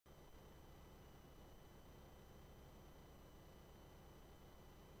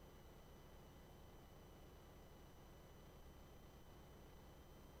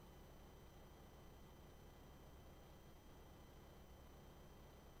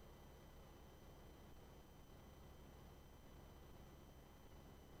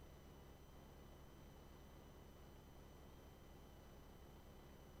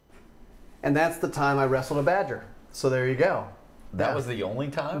And that's the time I wrestled a badger. So there you go. That was the only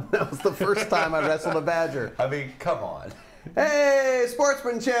time? That was the first time I wrestled a badger. I mean, come on. Hey,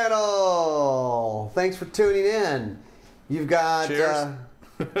 Sportsman Channel! Thanks for tuning in. You've got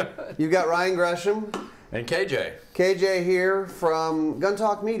you've got Ryan Gresham and KJ. KJ here from Gun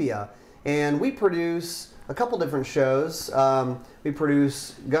Talk Media, and we produce a couple different shows. We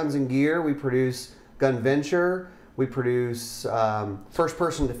produce Guns and Gear. We produce Gun Venture. We produce First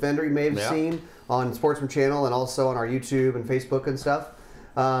Person Defender. You may have seen on Sportsman Channel and also on our YouTube and Facebook and stuff.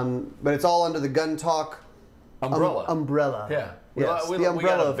 But it's all under the Gun Talk umbrella. Yeah. Yes, we the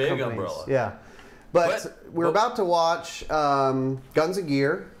umbrella got a of big companies. umbrella. Yeah. But we're about to watch Guns and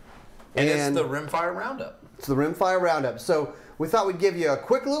Gear. And it's the Rimfire Roundup. It's the Rimfire Roundup. So we thought we'd give you a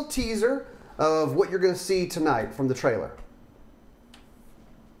quick little teaser of what you're going to see tonight from the trailer.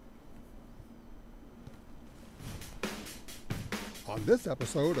 On this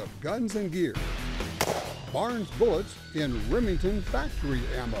episode of Guns and Gear, Barnes bullets in Remington factory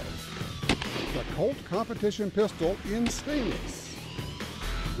ammo. The Colt competition pistol in stainless.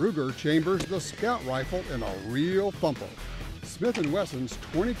 Ruger chambers the Scout rifle in a real thumper. Smith Wesson's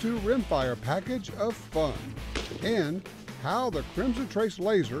 22 rimfire package of fun. And how the Crimson Trace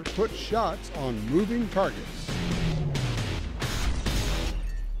laser puts shots on moving targets.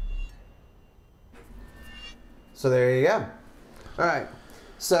 So there you go. All right.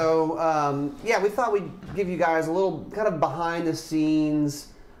 So, yeah, we thought we'd give you guys a little kind of behind the scenes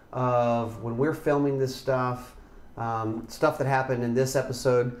of when we're filming this stuff, stuff that happened in this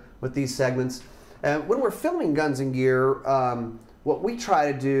episode with these segments. When we're filming Guns and Gear, what we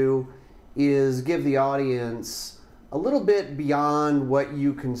try to do is give the audience a little bit beyond what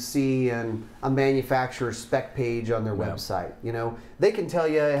you can see in a manufacturer's spec page on their website. You know, they can tell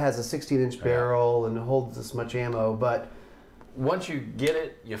you it has a 16-inch barrel and it holds this much ammo, but once you get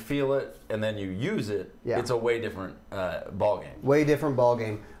it, you feel it, and then you use it, it's a way different ball game. Way different ball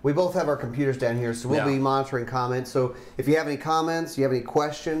game. We both have our computers down here, so we'll be monitoring comments. So if you have any comments, you have any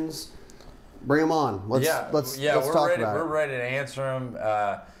questions, bring them on. Let's talk about it. We're ready to answer them.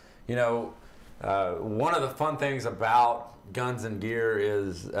 You know, one of the fun things about Guns and Gear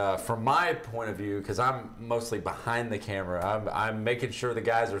is, from my point of view, because I'm mostly behind the camera, I'm making sure the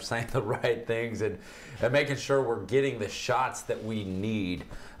guys are saying the right things and making sure we're getting the shots that we need.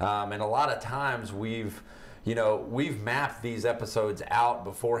 And a lot of times we've mapped these episodes out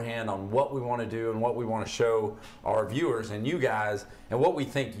beforehand on what we want to do and what we want to show our viewers and you guys, and what we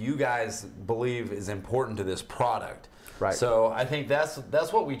think you guys believe is important to this product. Right. So I think that's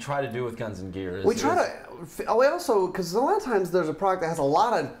what we try to do with Guns and Gear. We also, because a lot of times there's a product that has a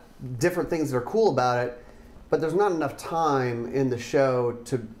lot of different things that are cool about it, but there's not enough time in the show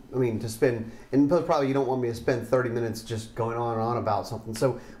to spend, and probably you don't want me to spend 30 minutes just going on and on about something.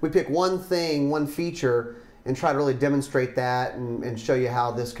 So we pick one thing, one feature, and try to really demonstrate that and show you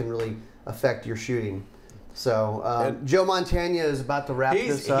how this can really affect your shooting. So Joe Montana is about to wrap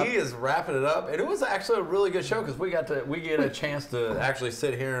this up. He is wrapping it up, and it was actually a really good show because we get a chance to actually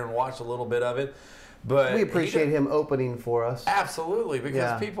sit here and watch a little bit of it. But we appreciate him opening for us. Absolutely,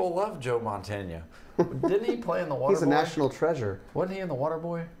 because people love Joe Montana. Didn't he play in the Waterboy? He's a national treasure. Wasn't he in the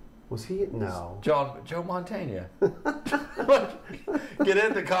Waterboy? Was he? No. Joe Montana. Get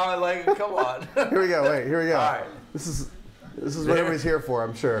in the comment, like, come on. Here we go. Wait, here we go. All right. This is what everybody's here for,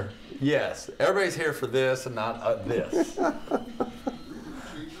 I'm sure. Yes, everybody's here for this and not this.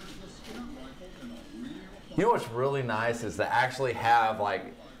 You know what's really nice is to actually have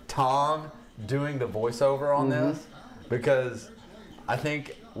like Tom doing the voiceover on this, because I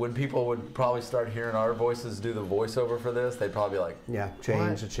think when people would probably start hearing our voices do the voiceover for this, they'd probably be like,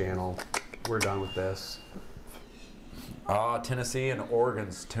 change the channel. We're done with this. Tennessee and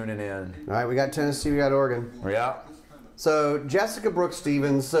Oregon's tuning in. All right, we got Tennessee, we got Oregon. Yeah. So Jessica Brooks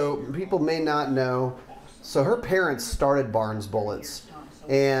Stevens, so people may not know, so her parents started Barnes Bullets,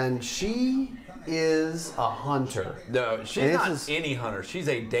 and she is a hunter. No, she's not any hunter. She's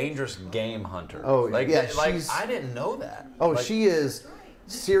a dangerous game hunter. Oh, yeah. I didn't know that. Oh, she is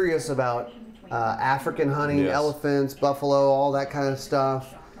serious about African hunting, elephants, buffalo, all that kind of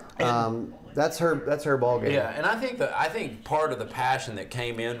stuff. That's her ball game. Yeah, and I think part of the passion that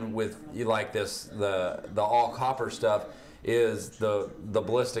came in with like this, the all copper stuff, is the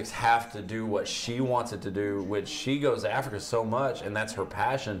ballistics have to do what she wants it to do, which she goes to Africa so much, and that's her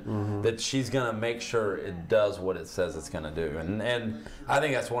passion, that she's gonna make sure it does what it says it's gonna do. And I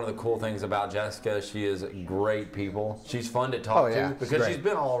think that's one of the cool things about Jessica. She is great people. She's fun to talk to because she's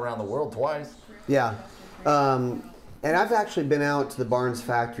been all around the world twice. Yeah. And I've actually been out to the Barnes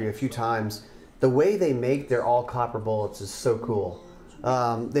factory a few times. The way they make their all copper bullets is so cool.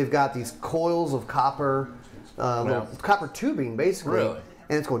 They've got these coils of copper, little copper tubing, basically. Really?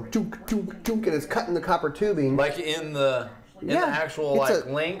 And it's going tunk, tunk, tunk, and it's cutting the copper tubing. Like in the actual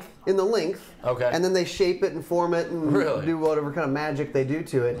length? In the length. Okay. And then they shape it and form it and do whatever kind of magic they do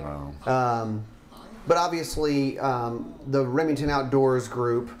to it. Wow. But obviously, the Remington Outdoors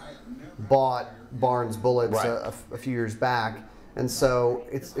group bought Barnes bullets a few years back, and so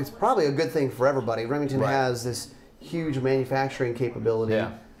it's probably a good thing for everybody. Remington has this huge manufacturing capability.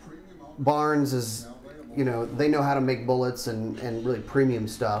 Yeah. Barnes is, they know how to make bullets and really premium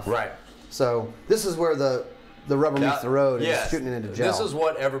stuff. Right. So this is where the rubber meets the road, is shooting it into gel. This is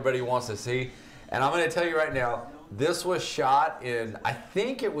what everybody wants to see. And I'm going to tell you right now, this was shot in, I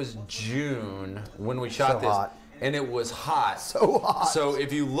think it was June when we shot this. Hot. And it was hot. So hot. So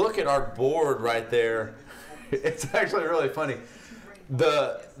if you look at our board right there, it's actually really funny.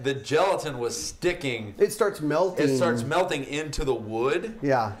 The gelatin was sticking. It starts melting. It starts melting into the wood.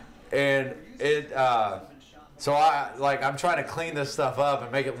 Yeah. And it, so I'm trying to clean this stuff up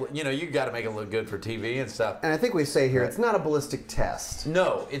and make it, you got to make it look good for TV and stuff. And I think we say here, it's not a ballistic test.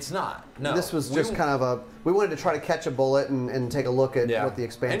 No, it's not. No. This was just we wanted to try to catch a bullet and take a look at what the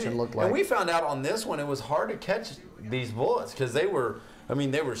expansion looked like. And we found out on this one, it was hard to catch these bullets because they were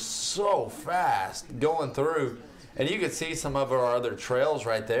so fast going through. And you could see some of our other trails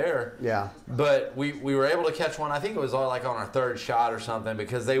right there. Yeah. But we were able to catch one. I think it was like on our third shot or something,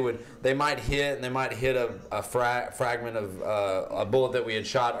 because they might hit a fragment of a bullet that we had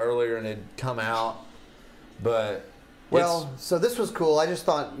shot earlier and it'd come out. But so this was cool. I just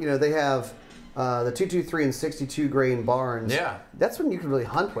thought, they have the 223 and 62 grain Barnes. Yeah. That's when you can really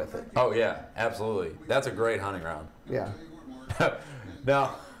hunt with it. Oh yeah, absolutely. That's a great hunting round. Yeah.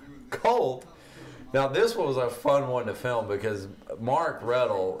 Now, Colt. Now this was a fun one to film because Mark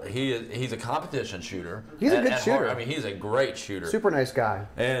Reddle, he's a competition shooter. He's a good shooter. I mean, he's a great shooter. Super nice guy.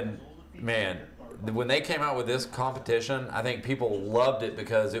 And man, when they came out with this competition, I think people loved it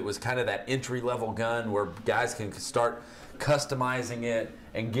because it was kind of that entry-level gun where guys can start customizing it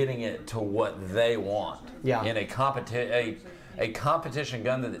and getting it to what they want. Yeah. In a competition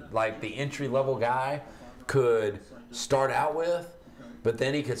gun that like the entry-level guy could start out with. But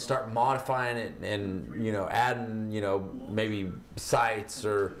then he could start modifying it and, adding, maybe sights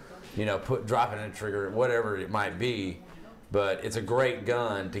or, dropping a trigger, whatever it might be. But it's a great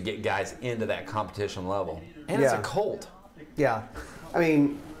gun to get guys into that competition level. And it's a Colt. Yeah. I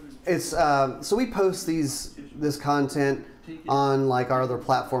mean, it's, so we post this content on like our other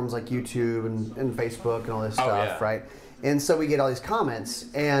platforms like YouTube and Facebook and all this stuff, right? And so we get all these comments.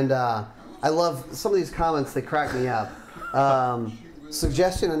 And I love some of these comments, they crack me up.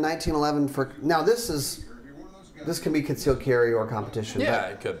 Suggestion in 1911 for now. This can be concealed carry or competition. Yeah,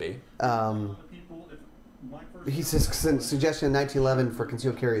 it could be. He says suggestion in 1911 for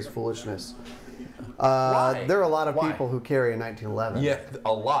concealed carry is foolishness. Why? There are a lot of people who carry a 1911. Yeah,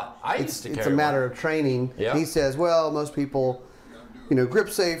 a lot. I used to carry It's a matter of training. Yeah. He says, well, most people, grip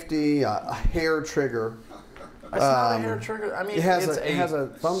safety, a hair trigger. It's not a hair trigger. I mean, it has a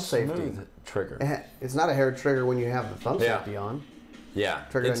thumb safety smooth trigger. It's not a hair trigger when you have the thumb safety on. Yeah,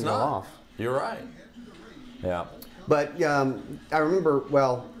 Trigger it's doesn't not. go off. You're right. Yeah. But I remember,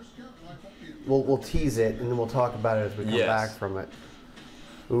 we'll tease it and then we'll talk about it as we come back from it.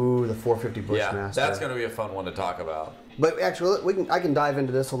 Ooh, the 450 Bushmaster. Yeah, that's going to be a fun one to talk about. But actually, I can dive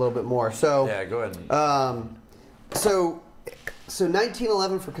into this a little bit more. So yeah, go ahead. So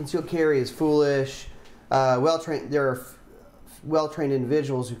 1911 for concealed carry is foolish. Well-trained. There are well-trained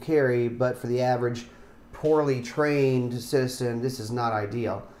individuals who carry, but for the average poorly trained citizen, this is not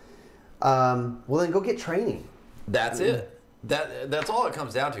ideal. Well, then go get training. That's it. That's all it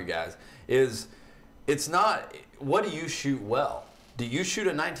comes down to, guys. It's not what do you shoot well? Do you shoot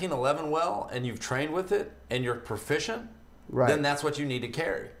a 1911 well and you've trained with it and you're proficient? Right. Then that's what you need to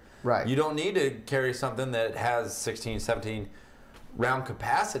carry. Right. You don't need to carry something that has 16, 17 round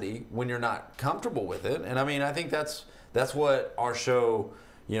capacity when you're not comfortable with it. And I mean, I think that's what our show,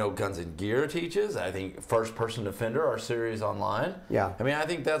 Guns and Gear teaches. I think First Person Defender, our series online. Yeah. I mean, I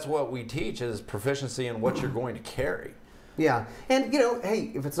think that's what we teach is proficiency in what you're going to carry. Yeah. And,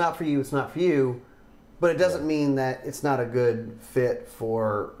 hey, if it's not for you, it's not for you. But it doesn't mean that it's not a good fit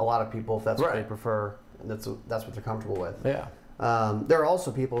for a lot of people if that's what they prefer and that's what they're comfortable with. Yeah. There are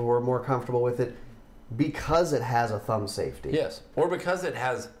also people who are more comfortable with it because it has a thumb safety. Yes. Or because it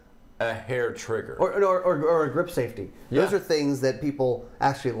has a hair trigger. Or a grip safety. Yeah. Those are things that people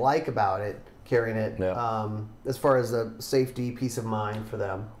actually like about it, carrying it, as far as the safety, peace of mind for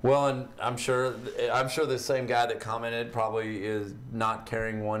them. Well, and I'm sure the same guy that commented probably is not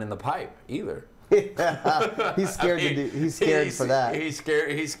carrying one in the pipe either. Yeah, he's scared he's scared for that. He's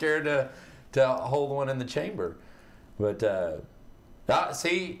scared to hold one in the chamber. But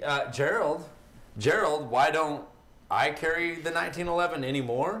Gerald, why don't I carry the 1911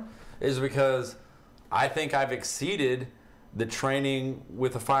 anymore? Is because I think I've exceeded the training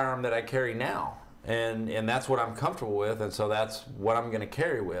with the firearm that I carry now, and that's what I'm comfortable with, and so that's what I'm going to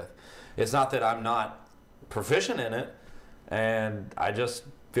carry with. It's not that I'm not proficient in it, and I just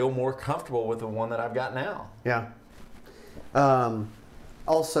feel more comfortable with the one that I've got now. Yeah.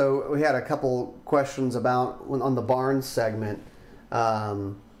 Also, we had a couple questions about on the Barnes segment.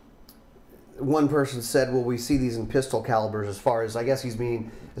 One person said, "Will we see these in pistol calibers?" As far as, I guess he's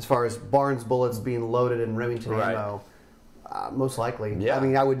meaning as far as Barnes bullets being loaded in Remington ammo. Most likely. Yeah. I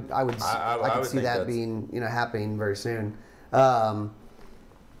mean, I could see that being happening very soon.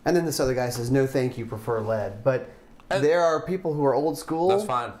 And then this other guy says, "No, thank you, prefer lead." But there are people who are old school. That's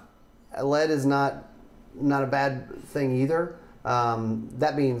fine. Lead is not a bad thing either.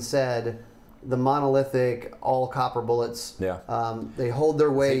 That being said, the monolithic all copper bullets, they hold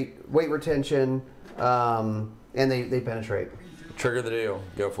their weight retention, and they penetrate. Trigger the deal.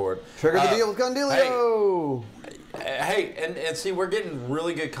 Go for it. Trigger the deal with Gun Dealio. Hey, and see, we're getting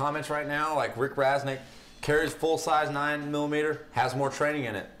really good comments right now. Like Rick Rasnick carries full size 9mm, has more training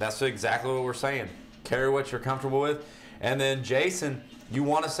in it. That's exactly what we're saying. Carry what you're comfortable with. And then Jason, you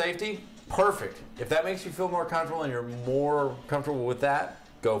want a safety? Perfect. If that makes you feel more comfortable and you're more comfortable with that,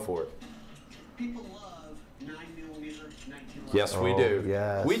 go for it. People love 9mm, 1911. Yes, we do.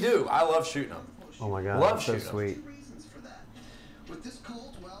 Yes. We do. I love shooting them. Oh my God, Love that's so shooting 'em. sweet. Reasons for that. With this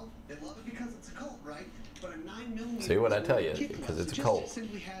Colt, well, they love it because it's a Colt, right? But a 9mm. See what I tell you, kickless. because it's a It Colt. just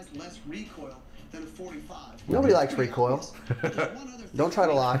simply has less recoil than a 45. Nobody likes recoil. Don't try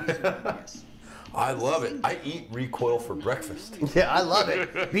to lock. I love it. I eat recoil for breakfast. Yeah, I love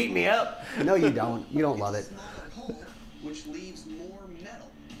it. Beat me up. No, you don't. You don't love it. Which leaves more metal,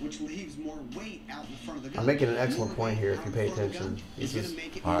 which leaves more weight out in front of the gun. I'm making an excellent point here if you pay attention. This is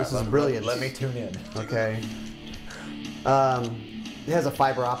Right, brilliant. Let me tune in. Okay. It has a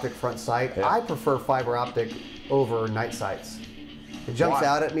fiber optic front sight. Yeah. I prefer fiber optic over night sights. It jumps Why?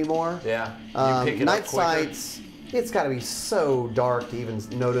 out at me more. Yeah. You pick it Night up quicker. sights, it's got to be so dark to even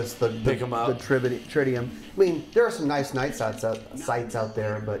notice the Pick 'em up. tritium. I mean, there are some nice night sights out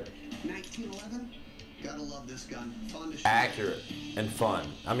there, but 1911, gotta love this gun. Fun to shoot. Accurate and fun.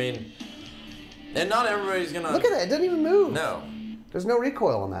 I mean, and not everybody's gonna look at that. It doesn't even move. No, There's no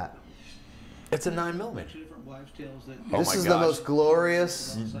recoil on that. it's a 9mm. Different wives' tales that Oh This my is the gosh. most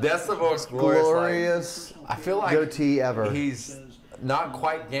glorious, That's the most glorious. glorious I feel like goatee ever. he's not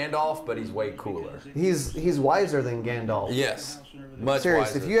quite Gandalf, but he's way cooler. He's wiser than Gandalf. Yes, much Serious.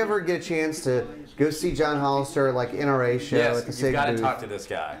 wiser. If you ever get a chance to go see John Hollister, like NRA show yes, at the you've SIG got to booth. talk to this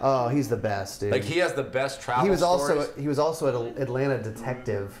guy. Oh, he's the best, dude. Like he has the best travel. He was stories. also an Atlanta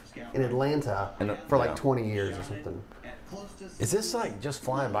detective in Atlanta for like yeah. 20 years or something. Is this like just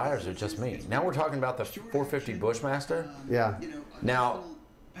flying by, or is it just me? Now we're talking about the 450 Bushmaster. Yeah. Now,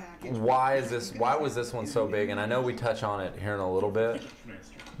 why was this one so big? And I know we touch on it here in a little bit,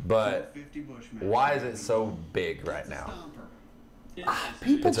 but why is it so big right now?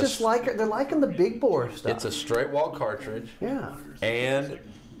 People It's a- just like it. They're liking the big bore stuff. It's a straight wall cartridge, Yeah. and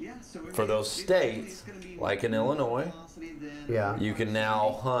for those states, like in Illinois, Yeah. you can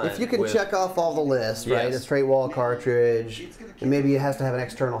now hunt. If you can with, check off all the lists, right? Yes. A straight wall cartridge, and maybe it has to have an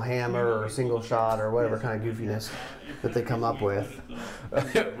external hammer or a single shot or whatever kind of goofiness that they come up with.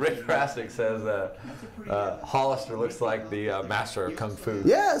 Rick Rasnick says Hollister looks like the master of kung fu.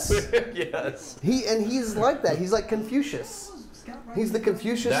 Yes. Yes. He's like that. He's like Confucius. He's the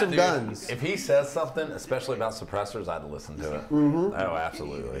Confucius That of dude, guns. if he says something, especially about suppressors, I'd listen to it. Mm-hmm. Oh,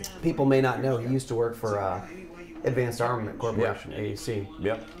 absolutely. People may not know he used to work for Advanced Armament Corporation, AAC.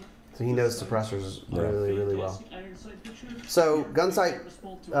 Yep. So he knows suppressors really, really well. So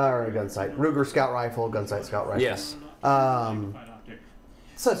Ruger Scout Rifle, Gunsight Scout Rifle. Yes.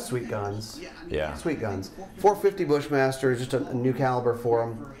 Such sweet guns. Yeah. Sweet guns. 450 Bushmaster is just a new caliber for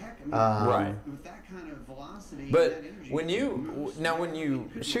them. Right. With that kind of velocity, But when you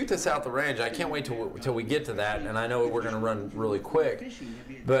shoot this out the range, I can't wait till we get to that, and I know we're going to run really quick.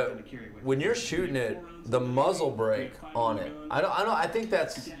 But when you're shooting it, the muzzle brake on it, I think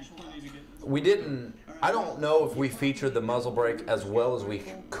that's I don't know if we featured the muzzle brake as well as we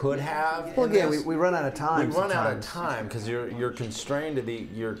could have. Well, in again, this. we run out of time. We run out of sometimes. time because you're constrained to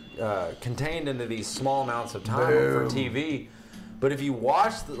you're contained into these small amounts of time for TV. But if you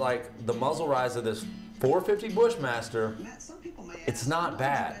watch the muzzle rise of this 450 Bushmaster, it's not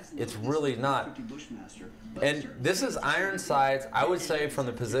bad. It's really not. And this is iron sights. I would say from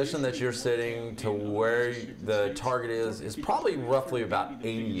the position that you're sitting to where the target is probably roughly about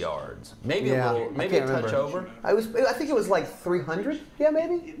 80 yards. Maybe a little, maybe a touch over. I think it was like 300. Yeah,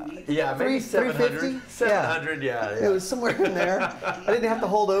 maybe. Yeah, maybe 700. 700. Yeah. It was somewhere in there. I didn't have to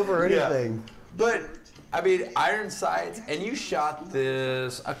hold over or anything. Yeah. But I mean, iron sights, and you shot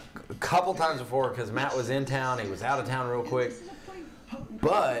this a couple times before because Matt was in town. He was out of town real quick.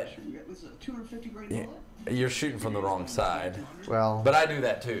 But you're shooting from the wrong side. Well, but I do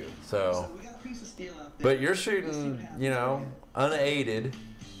that too. So, but you're shooting, you know, unaided.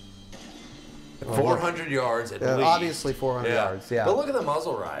 400 yards at least. Obviously 400 yards, yeah. But look at the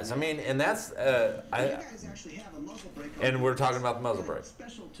muzzle rise. I mean, and that's, and we're talking about the muzzle brake.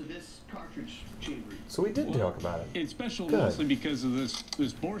 So we did talk about it. It's special mostly because of this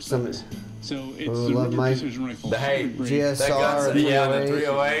bore size. So it's the Ruger my precision rifle. GSR, that gun's, the yeah, the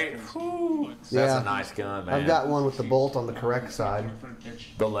 308. Whew, that's a nice gun, man. I've got one with the bolt on the correct side.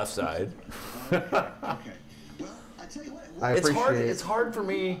 The left side. I appreciate it. It's hard for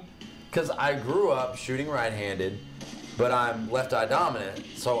me because I grew up shooting right-handed, but I'm left-eye dominant.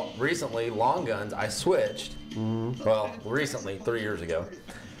 So recently, long guns, I switched. Well, recently, 3 years ago.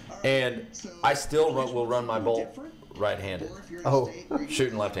 And I still will run my bolt right-handed. Oh.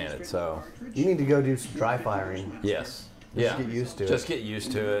 Shooting left-handed, so. You need to go do some dry firing. Yes. Just get used to it. Just get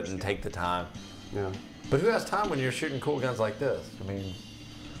used to it and take the time. Yeah. But who has time when you're shooting cool guns like this? I mean.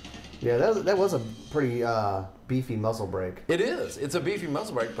 Yeah, that was a pretty beefy muzzle brake. It is. It's a beefy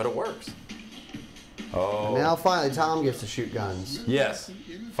muzzle brake, but it works. Oh. And now finally Tom gets to shoot guns. Yes.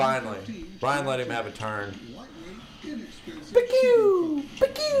 Finally. Ryan let him have a turn. Pew! Pew!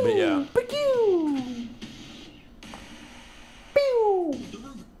 But yeah. Pew! Pew!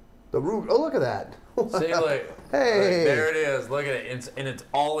 The Ruger. Oh, look at that. See, like, hey. There it is. Look at it. And it's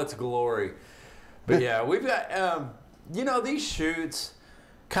all its glory. But yeah, we've got, you know, these shoots,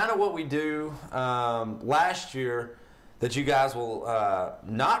 kind of what we do last year that you guys will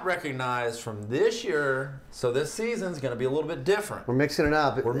not recognize from this year. So this season's going to be a little bit different. We're mixing it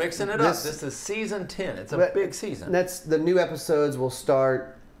up. We're mixing it up. This is season 10. It's a big season. That's the new episodes will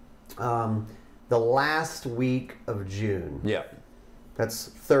start the last week of June. Yeah. That's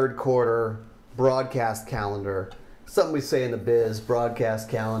third quarter broadcast calendar. Something we say in the biz, broadcast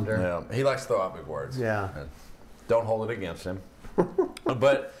calendar. Yeah. He likes to throw out big words. Yeah. Don't hold it against him.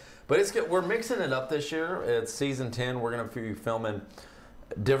 But it's good. We're mixing it up this year. It's season 10. We're going to be filming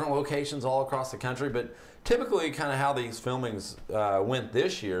different locations all across the country. But typically, kind of how these filmings went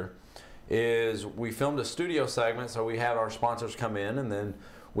this year is we filmed a studio segment. So we had our sponsors come in, and then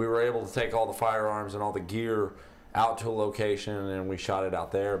we were able to take all the firearms and all the gear out to a location, and we shot it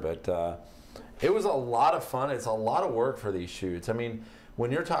out there. But it was a lot of fun. It's a lot of work for these shoots. I mean,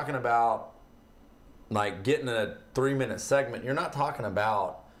 when you're talking about like getting a 3-minute segment, you're not talking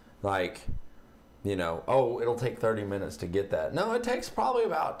about like, you know, oh, it'll take 30 minutes to get that. No, it takes probably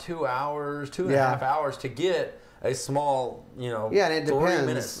about 2 hours, 2.5 hours to get a small, you know, and it depends.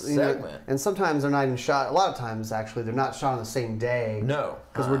 3-minute segment. And sometimes they're not even shot. A lot of times, actually, they're not shot on the same day. No,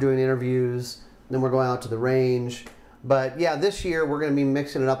 because we're doing interviews, then we're going out to the range. But yeah, this year we're going to be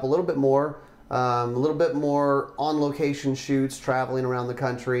mixing it up a little bit more on location shoots, traveling around the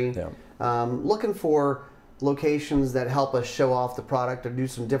country. Yeah. Looking for locations that help us show off the product or do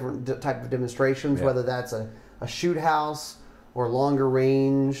some different type of demonstrations, whether that's a shoot house or longer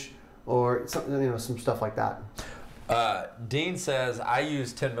range or something, you know, some stuff like that. Dean says I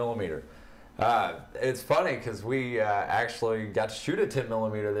use 10 millimeter. It's funny because we actually got to shoot a 10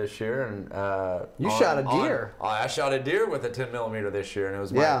 millimeter this year, and you shot a deer. I shot a deer with a 10 millimeter this year, and it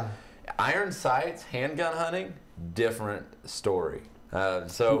was my iron sights, handgun hunting, different story.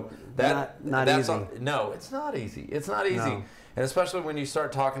 So that's easy. No, it's not easy. It's not easy. No. And especially when you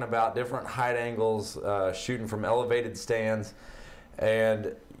start talking about different height angles, shooting from elevated stands.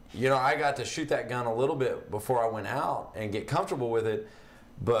 And, you know, I got to shoot that gun a little bit before I went out and get comfortable with it.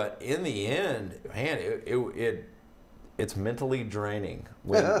 But in the end, man, it's mentally draining.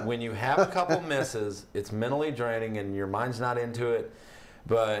 When you have a couple misses, it's mentally draining and your mind's not into it.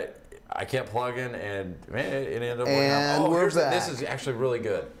 But I kept plugging, and man, it ended up working out. Oh, this is actually really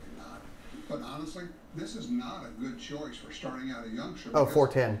good. But honestly, this is not a good choice for starting out a youngster. Oh,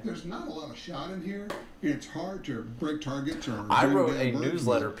 410. There's not a lot of shot in here. It's hard to break targets or. I wrote a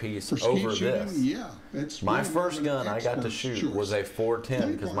newsletter piece over this. Yeah, it's my first gun I got to shoot was a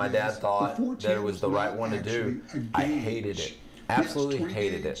 410 because my dad thought that it was the right one to do. I hated it. Absolutely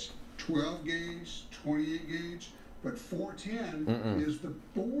hated it. 12 gauge, 28 gauge. But 410 is the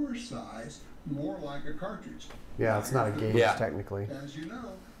bore size more like a cartridge. Yeah, it's not a gauge Yeah. technically. As you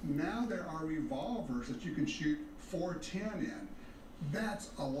know, now there are revolvers that you can shoot 410 in. That's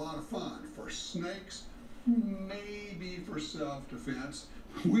a lot of fun for snakes, maybe for self-defense.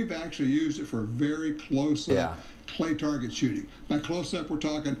 We've actually used it for very close-up clay target shooting. By close-up, we're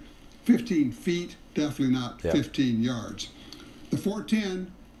talking 15 feet, definitely not 15 yards. The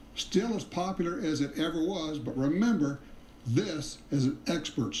 410 still as popular as it ever was, but remember, this is an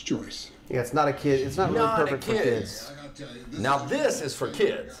expert's choice. Yeah, it's not a kid. It's not really Not a perfect for kid. kids. I gotta tell you, Now this is for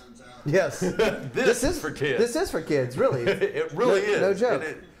kids. Yes, This is for kids. This is for kids, really. It really is. No joke.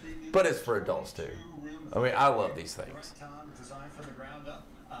 But it's for adults too. I mean, I love these things.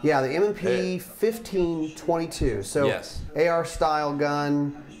 Yeah, the M&P 1522. So Yes. AR style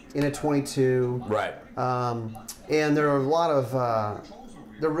gun in a 22. Right. And there are a lot of.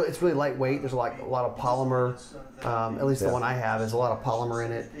 It's really lightweight. There's a lot of polymer. At least the one I have is a lot of polymer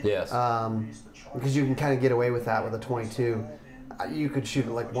in it. Yes. Because you can kind of get away with that with a 22. You could shoot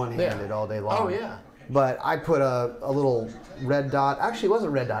it like one-handed all day long. Oh yeah. But I put a little red dot. Actually, it wasn't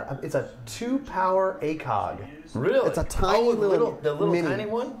a red dot. It's a 2-power ACOG. Really? It's a tiny the little mini. tiny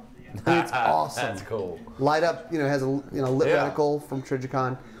one. It's awesome. That's cool. Light up, has a lit reticle from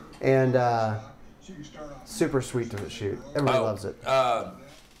Trijicon, and super sweet to shoot. Everybody loves it. the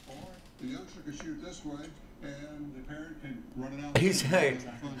youngster can shoot this way, and the parent can run it out. He's saying,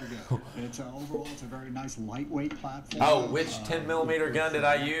 It's overall, it's a very nice lightweight platform. oh, which 10mm gun did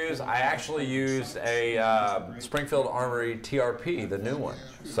I use? I actually used a Springfield Armory TRP, the new one.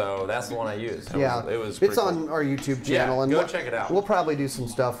 So that's the one I used. It was pretty it's on cool. our YouTube channel, Yeah, and go check it out. We'll probably do some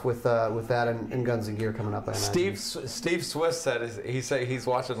stuff with that and Guns and Gear coming up. I imagine. Steve Swiss said he's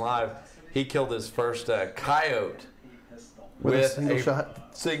watching live. He killed his first coyote With a with single shot?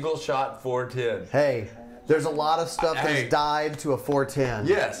 Single shot 410. Hey, there's a lot of stuff Hey. that's died to a 410.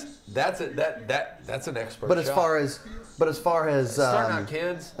 Yes, that's it. That's an expert. But as shot. far as starting out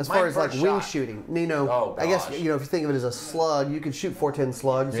kids, as my far as like first wing shot. shooting, Oh, I guess gosh. if you think of it as a slug, you could shoot 410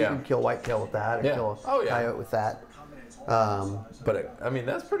 slugs. Yeah. You could kill whitetail with that, or Yeah. kill a Oh, yeah. coyote with that. But I mean,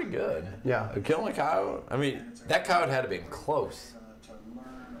 that's pretty good. Yeah. Killing a coyote. I mean, that coyote had to be close.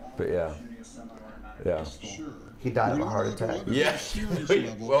 But yeah. He died of a heart attack. Yeah.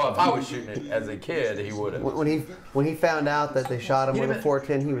 Well, if I was shooting it as a kid, he would have. When he found out that they shot him with a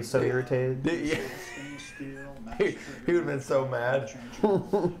 410, he was so irritated. He would have been so mad.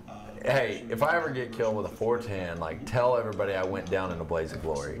 Hey, if I ever get killed with a 410, like, tell everybody I went down in a blaze of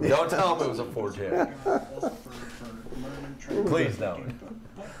glory. Don't tell them it was a 410. Please don't.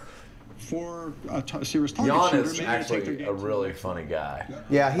 For a serious target Jan shooter, is maybe take their actually game a to really funny guy.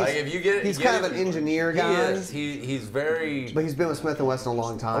 Yeah, Like, if you get, he's you get kind of an him- engineer He guy. is. He's very But he's been with Smith & Wesson a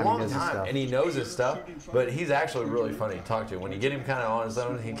long time. a long he does his time, stuff. and he knows his stuff. But he's actually really funny to talk to. When you get him kind of on his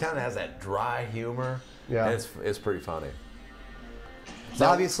own, he kind of has that dry humor. Yeah. and it's pretty funny. So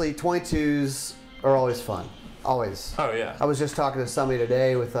obviously, 22s are always fun. Always. Oh yeah. I was just talking to somebody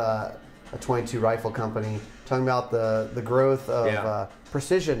today with a 22 rifle company, talking about the growth of Yeah.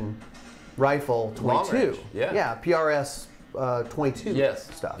 precision rifle 22. Long range, yeah. PRS 22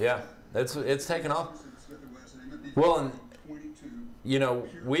 Yes. stuff. Yeah. It's taken off. Well, and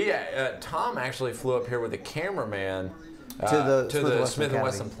we Tom actually flew up here with a cameraman To the to Smith the Wesson Smith &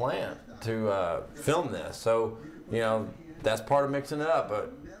 Wesson plant to film this. So that's part of mixing it up.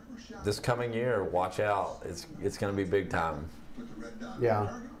 But this coming year, watch out. It's going to be big time. Put the red dot Yeah. on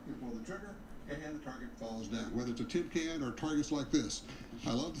the target, you pull the trigger, and the target falls down. Whether it's a tin can or targets like this.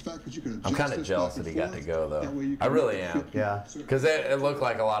 I love the fact that you can adjust I'm kind of this jealous back that and he got to forth. go That way you though. I can really am. Yeah. Because it looked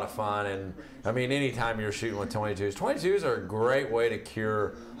like a lot of fun, and I mean, anytime you're shooting with 22s, 22s are a great way to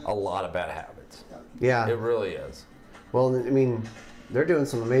cure a lot of bad habits. Yeah. It really is. Well, I mean, they're doing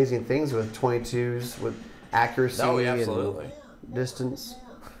some amazing things with 22s with accuracy Oh, yeah, absolutely. and distance.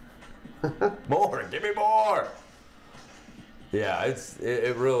 More, give me more. Yeah,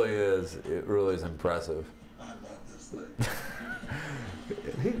 it really is. It really is impressive. I love this thing.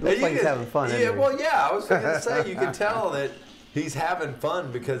 He looks like he's having fun. Yeah, isn't he? well, yeah. I was going to say you can tell that he's having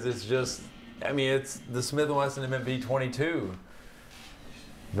fun because it's just. I mean, it's the Smith & Wesson M&P 22.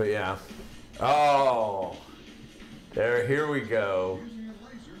 But yeah. Oh, here we go. Using a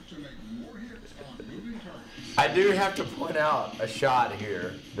laser to make more hits on moving targets. I do have to point out a shot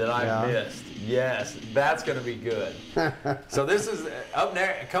here that I Yeah. missed. Yes, that's going to be good. So this is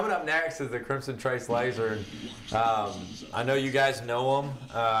coming up next is the Crimson Trace laser. I know you guys know them.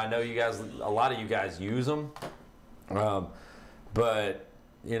 I know a lot of you guys use them. But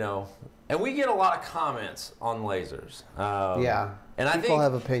and we get a lot of comments on lasers. Yeah. And I People think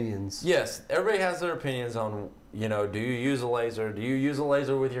have opinions. yes, everybody has their opinions on you know, do you use a laser? Do you use a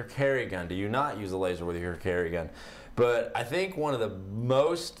laser with your carry gun? Do you not use a laser with your carry gun? But I think one of the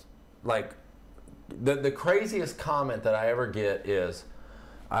most, like, the craziest comment that I ever get is,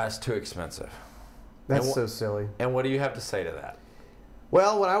 it's too expensive. That's so silly. And what do you have to say to that?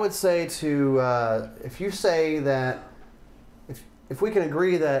 Well, what I would say to, if you say that, if we can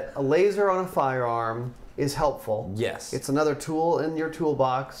agree that a laser on a firearm is helpful. Yes. It's another tool in your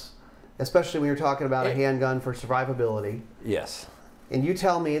toolbox, especially when you're talking about a handgun for survivability. Yes. And you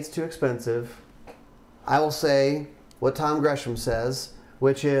tell me it's too expensive, I will say what Tom Gresham says,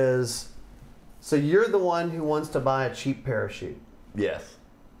 which is, so you're the one who wants to buy a cheap parachute. Yes.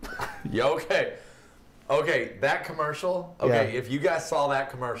 Yeah, okay. Okay, that commercial. Okay, if you guys saw that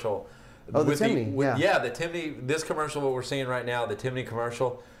commercial. Oh, the Timney. The Timney, this commercial, what we're seeing right now, the Timney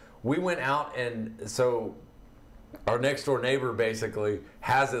commercial, we went out, and so our next door neighbor basically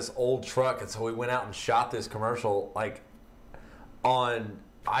has this old truck, and so we went out and shot this commercial, like, on,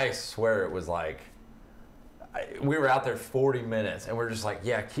 I swear it was like, we were out there 40 minutes, and we're just like,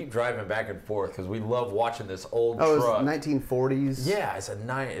 yeah, keep driving back and forth, because we love watching this old truck. Oh, it was 1940s? Yeah,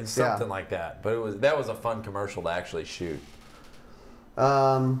 it's something like that. But that was a fun commercial to actually shoot.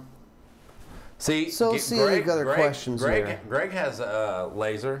 See, Greg, other questions here. Greg has a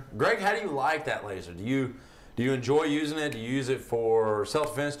laser. Greg, how do you like that laser? Do you enjoy using it? Do you use it for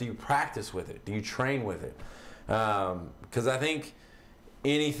self-defense? Do you practice with it? Do you train with it? Because I think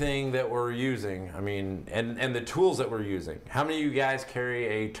anything that we're using, I mean, and the tools that we're using. How many of you guys carry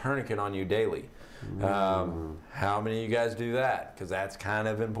a tourniquet on you daily? How many of you guys do that? Because that's kind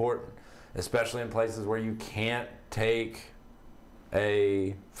of important, especially in places where you can't take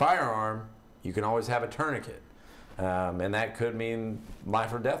a firearm. You can always have a tourniquet, and that could mean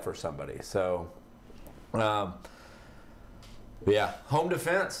life or death for somebody. So, yeah, home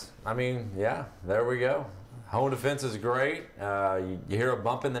defense. I mean, yeah, there we go. Home defense is great. You hear a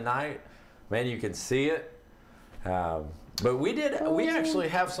bump in the night, man, you can see it. But we actually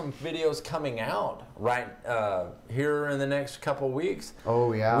have some videos coming out right here in the next couple of weeks.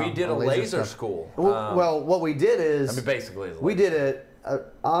 Oh yeah, we did a laser school. Well, what we did is, I mean, basically, we did an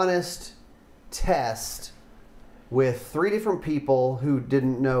honest test with 3 different people who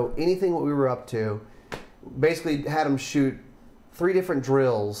didn't know anything what we were up to. Basically, had them shoot 3 different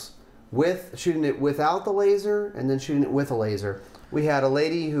drills, with shooting it without the laser and then shooting it with a laser. We had a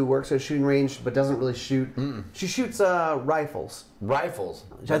lady who works at a shooting range but doesn't really shoot. She shoots rifles. Rifles.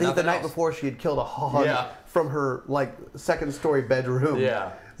 I think the night before she had killed a hog from her second-story bedroom.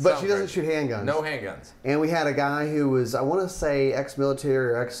 Yeah. But she doesn't shoot handguns. No handguns. And we had a guy who was, I want to say,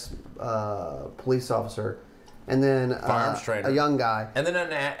 ex-military or ex-police officer, and then firearms trainer, a young guy, and then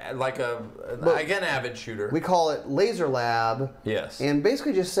an avid shooter. We call it Laser Lab. Yes. And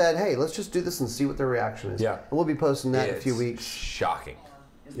basically just said, hey, let's just do this and see what their reaction is. Yeah. And we'll be posting that in a few weeks. Shocking.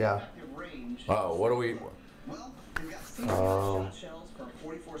 Yeah. Uh-oh, what do we? Well, we've got shot shells for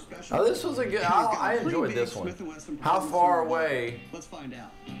 44 special. Oh, this was a good. I enjoyed this one. How far away? Let's find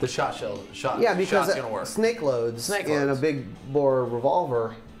out. The shot Yeah, because shot's gonna work. snake loads in a big bore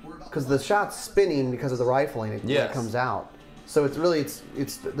revolver, because the shot's spinning because of the rifling when it comes out. So it's really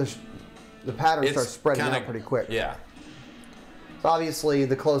the pattern starts spreading out pretty quick. Yeah. So obviously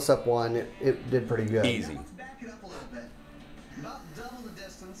the close-up one it did pretty good. Easy. Let's back it up a little bit. About double the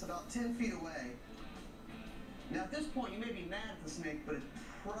distance, about 10 feet away. Now at this point you may be mad at the snake, but it's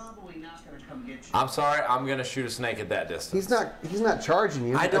probably not going to come get you. I'm sorry, I'm gonna shoot a snake at that distance. He's not charging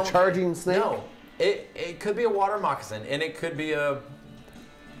you. I don't. A charging snake? No. It could be a water moccasin, and it could be a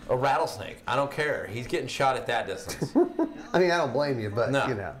rattlesnake. I don't care. He's getting shot at that distance. I mean, I don't blame you, but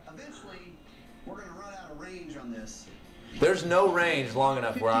you know. Eventually, we're going to run out of range on this. There's no range long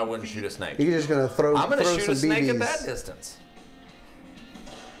enough where I wouldn't shoot a snake. You're just going to throw I'm going to shoot some a snake BBs at that distance.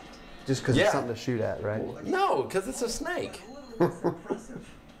 Just because it's something to shoot at, right? No, because it's a snake. A little less impressive.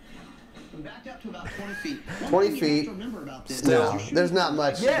 We backed up to about 20 feet. 20 feet. Still. No, there's not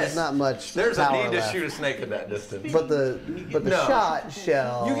much. Yes. There's not much. There's a power need to left. shoot a snake at that distance. But the shot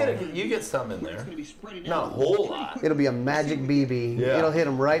shell. You get some in there. Not a whole lot. It'll be a magic BB. Yeah. It'll hit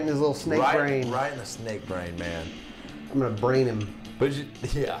him right in his little snake brain. Right in the snake brain, man. I'm gonna brain him. But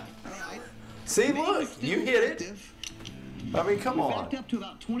yeah. See, look, you hit it. I mean, come on. Backed up to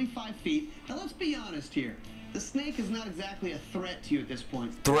about 25 feet. Now let's be honest here. The snake is not exactly a threat to you at this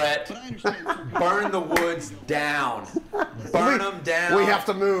point. Threat. But I understand. Burn the woods down. Burn them down. We have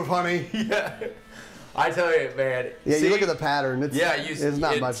to move, honey. Yeah. I tell you, man. Yeah, see, you look at the pattern. There's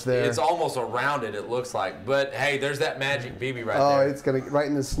not much there. It's almost around it looks like. But hey, there's that magic BB right there. Oh, it's gonna right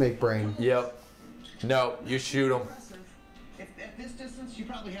in the snake brain. Yep. No, you shoot them. At this distance, you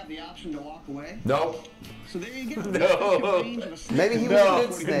probably have the option to walk away. Nope. So there you go. No. Maybe he was No, a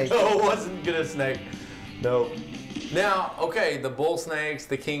good snake. no, it wasn't good a snake. No. Now, okay, the bull snakes,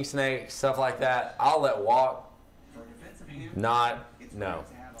 the king snakes, stuff like that, I'll let walk. Not, no.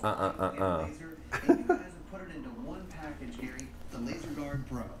 And you guys have put it into one package, Gary, the Laser Guard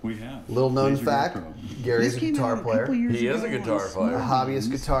Pro. We have. Little known Laser Guard fact, Pro. Gary's a This came guitar out a player. couple years He is a ago guitar on player. A small hobbyist ones,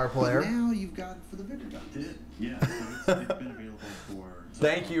 guitar player. But now you've got it for the bigger guns. Did. Yeah, so it's been available for.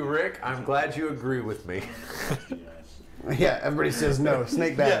 Thank you, Rick. I'm glad you agree with me. Yes. Yeah, everybody says no,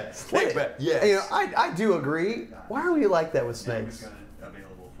 snake bad. Yeah, snake bad, yes. You know, I do agree. Why are we like that with snakes? Got it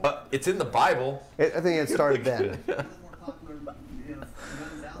available for. It's in the Bible. I think it started then. One of the more popular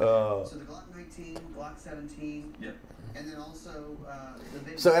guns out there. So the Glock 19, Glock 17, Yep. and then also the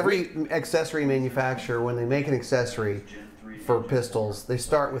big. So every accessory manufacturer, when they make an accessory for pistols, they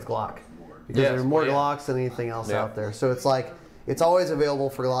start with Glock. Because Yes, there are more yeah. Glocks than anything else Yeah. out there. So it's like, it's always available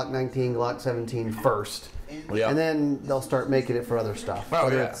for Glock 19, Glock 17 first. Yeah. And then they'll start making it for other stuff. Oh,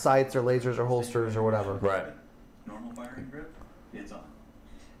 whether yeah. it's sights or lasers or holsters or whatever. Right. Normal firing grip, it's on.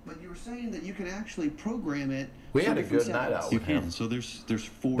 But you were saying that you can actually program it. We for had a different good night settings. out You with him. can. So there's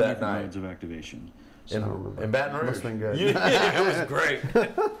 4 That different night. modes of activation. In Baton Rouge. Must've been good. Yeah, it was great.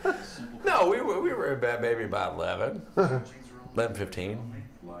 No, we were in bed maybe about 11, 11:15,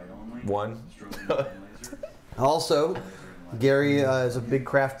 Light only. 1. Strobe light laser. Also, Gary is a big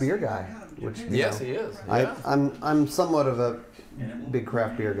craft beer guy. Which, you Yes, know, he is. Yeah. I'm somewhat of a big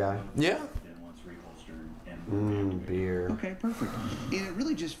craft beer guy. Yeah. And once reholstered and Beer. Okay, perfect. And it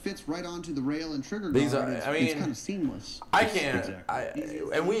really just fits right onto the rail and trigger These guard. are- It's, I mean- it's kind of seamless. I can't.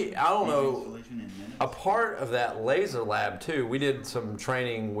 Exactly. I don't know. installation in minutes. A part of that laser lab too. We did some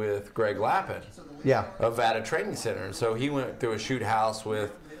training with Greg Lappin Yeah. of Vada Training Center, and so he went through a shoot house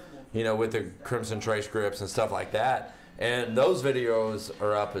with, with the Crimson Trace grips and stuff like that. And those videos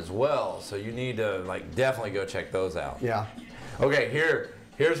are up as well, so you need to definitely go check those out. Yeah. Okay,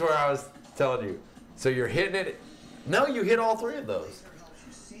 here's where I was telling you. So you're hitting it. No, you hit all 3 of those.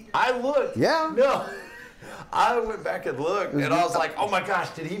 I looked. Yeah. No. I went back and looked, and I was like, oh my gosh,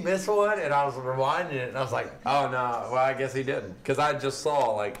 did he miss one? And I was rewinding it, and I was like, oh no, well, I guess he didn't. Because I just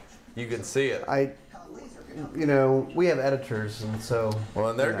saw, you can see it. We have editors, and so. Well,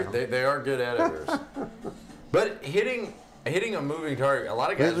 and they're good, they are good editors. But hitting a moving target, a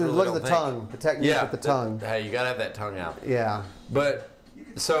lot of guys really Look don't at the think. tongue, the technique with the tongue. Hey, you got to have that tongue out. Yeah. But,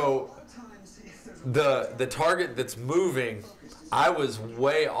 so, the target that's moving, I was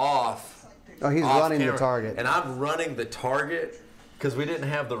way off. Oh, he's off running the camera, target. and I'm running the target because we didn't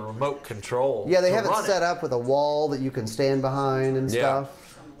have the remote control. Yeah, they to have it run set up with a wall that you can stand behind and Yeah.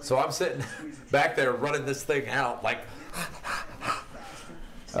 stuff. So I'm sitting back there running this thing out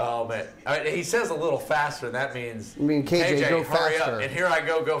oh man! He says a little faster. That means KJ, go hurry faster. up! And here I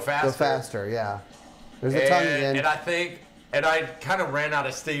go faster. Go faster, yeah. There's the tongue again. And I kind of ran out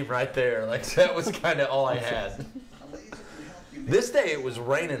of steam right there. That was kind of all I had. This day it was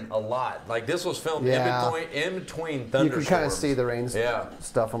raining a lot. This was filmed Yeah. in between You thunderstorms. can kind of see the rain Yeah.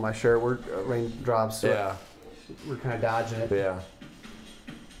 stuff on my shirt. We're raindrops. So Yeah, we're kind of dodging it. yeah.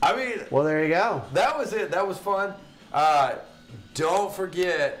 I mean, Well, there you go. that was it. That was fun. Don't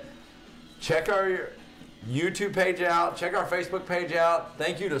forget, check our YouTube page out. Check our Facebook page out.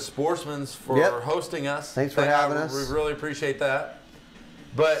 Thank you to Sportsman's for hosting us. Thanks for having us. We really appreciate that.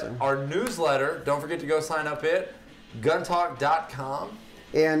 But our newsletter, don't forget to go sign up at guntalk.com.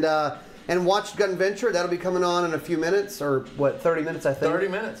 And watch Gun Venture. That'll be coming on in a few minutes, or 30 minutes, I think. 30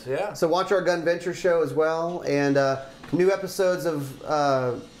 minutes, yeah. So watch our Gun Venture show as well, and new episodes of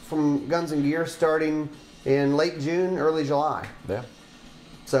from Guns and Gear starting in late June, early July. Yeah.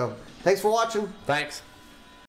 So thanks for watching. Thanks.